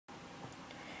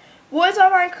What is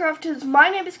up, Minecrafters? My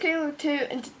name is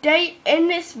King2, and today in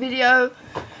this video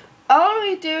I'll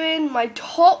be doing my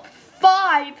top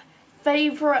 5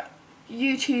 favourite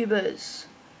YouTubers.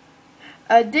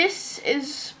 This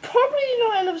is probably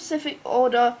not in a specific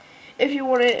order. If you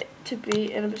want it to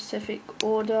be in a specific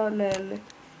order, then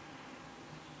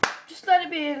just let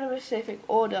it be in a specific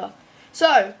order.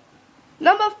 So,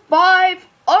 number 5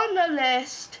 on the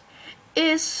list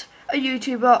is a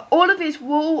YouTuber. All of these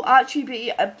will actually be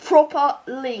a proper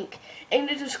link in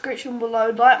the description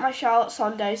below, like my shout out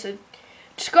Sunday. So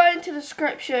just go into the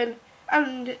description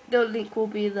and the link will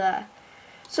be there.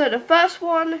 So the first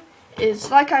one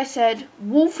is, like I said,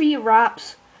 Wolfie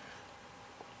Raps.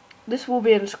 This will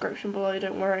be in the description below,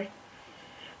 don't worry.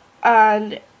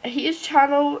 And his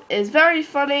channel is very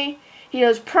funny. He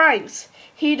does pranks,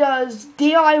 he does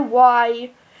DIY,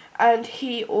 and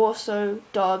he also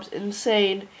does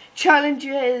insane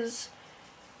challenges,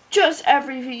 just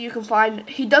everything you can find.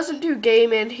 He doesn't do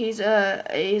gaming. He's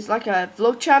like a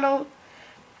vlog channel.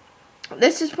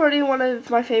 This is probably one of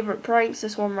my favorite pranks,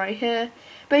 this one right here.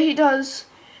 But he does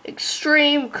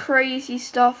extreme crazy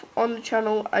stuff on the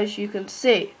channel, as you can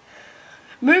see.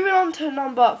 Moving on to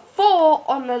number 4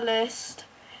 on the list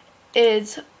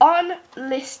is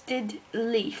Unlisted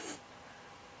Leaf,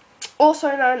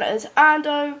 also known as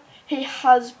Ando. He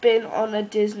has been on a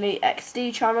Disney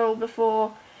XD channel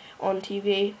before on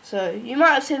TV, so you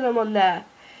might have seen him on there.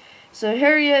 So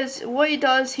here he is. What he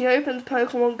does, he opens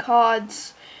Pokemon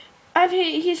cards, and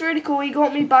he's really cool. He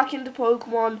got me back into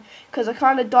Pokemon because I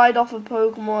kind of died off of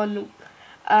Pokemon,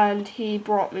 and he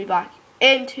brought me back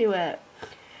into it.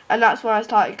 And that's when I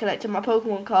started collecting my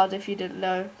Pokemon cards, if you didn't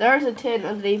know. There is a tin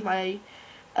underneath my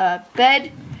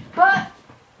bed, but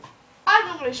I'm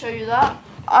not going to show you that.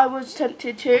 I was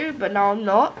tempted to, but now I'm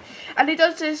not. And he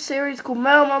does this series called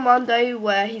Mail My Monday,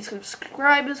 where his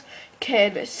subscribers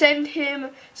can send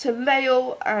him some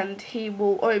mail and he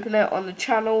will open it on the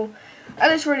channel.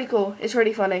 And it's really cool. It's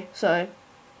really funny. So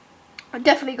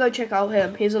definitely go check out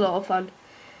him. He's a lot of fun.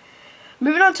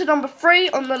 Moving on to number 3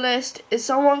 on the list is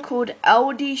someone called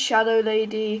LD Shadow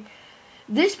Lady.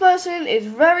 This person is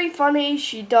very funny.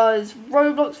 She does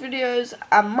Roblox videos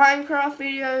and Minecraft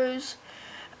videos.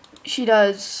 She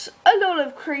does a lot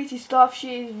of crazy stuff.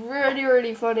 She's really,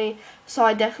 really funny. So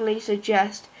I definitely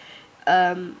suggest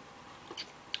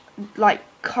like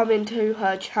coming to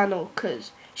her channel,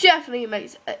 because she definitely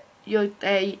makes your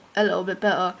day a little bit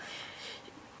better.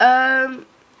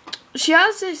 She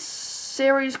has this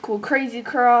series called Crazy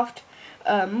Craft,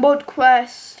 Mod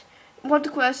Quest.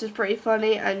 Mod Quest is pretty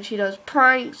funny, and she does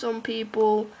pranks on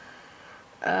people.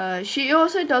 She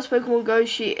also does Pokemon Go.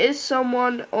 She is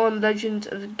someone on Legends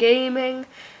of Gaming, which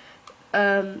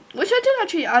I did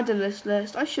actually add in this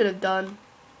list. I should have done.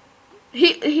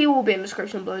 He will be in the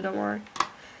description below, don't worry.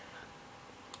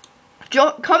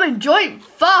 Come and join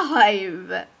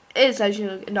 5 is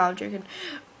Legends of... No, I'm joking.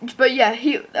 But yeah,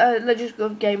 Legends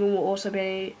of Gaming will also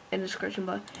be in the description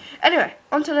below. Anyway,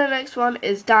 on to the next one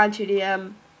is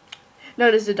Dan2DM,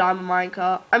 known as the Diamond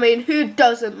Minecart. I mean, who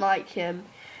doesn't like him?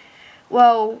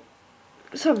 Well,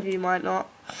 some of you might not,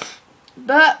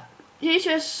 but he's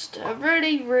just a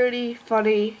really, really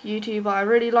funny YouTuber. I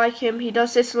really like him. He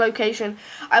does this location.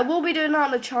 I will be doing that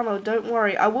on the channel, don't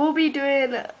worry. I will be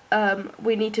doing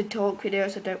We Need to Talk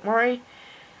videos, so don't worry.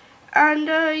 And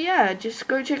yeah, just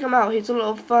go check him out. He's a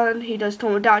lot of fun. He does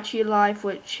Tomodachi Life,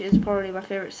 which is probably my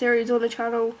favourite series on the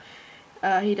channel.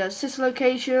 He does this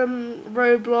location,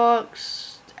 Roblox,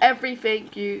 everything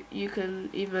you can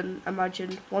even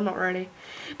imagine. Well, not really,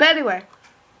 but anyway,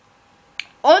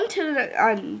 on to the,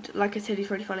 and like I said, he's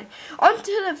really funny. On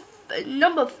to the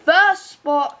number 1st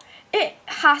spot. It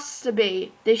has to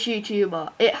be this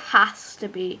YouTuber. It has to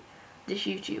be this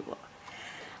YouTuber.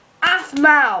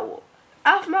 Aphmau.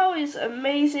 Aphmau is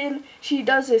amazing. She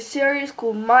does this series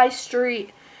called My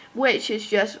Street, which is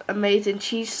just amazing.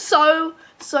 She's so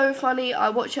funny. I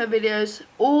watch her videos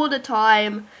all the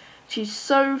time. She's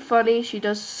so funny. She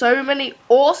does so many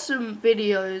awesome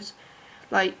videos,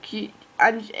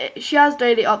 and she has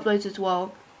daily uploads as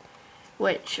well,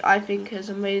 which I think is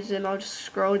amazing. I'll just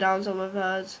scroll down some of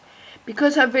hers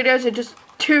because her videos are just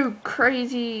too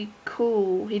crazy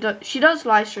cool. She does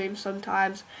live streams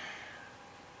sometimes,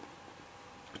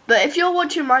 but if you're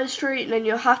watching My Street, then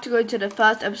you'll have to go to the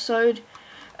 1st episode.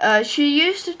 She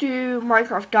used to do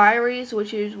Minecraft Diaries,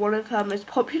 which is one of her most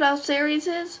popular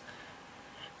series.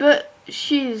 But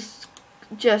she's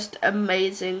just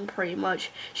amazing, pretty much.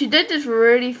 She did this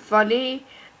really funny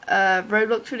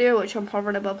Roblox video, which I'm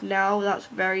hovering above now. That's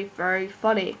very, very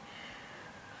funny.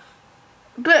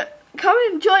 But come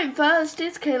and join first.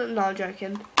 It's Caleb. No, I'm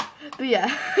joking. But yeah,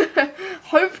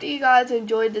 hopefully you guys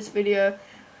enjoyed this video.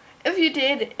 If you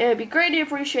did, it would be greatly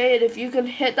appreciated if you can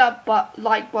hit that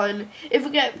like button. If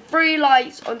we get 3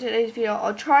 likes on today's video,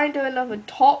 I'll try and do another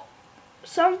top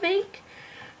something.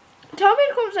 Tell me in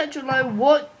the comment section below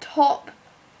what top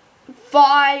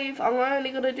 5. I'm only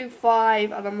going to do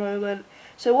 5 at the moment.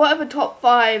 So whatever top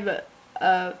 5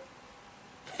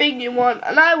 thing you want,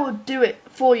 and I will do it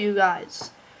for you guys.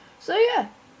 So yeah,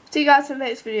 see you guys in the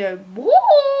next video. Boy!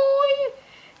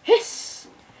 Hiss!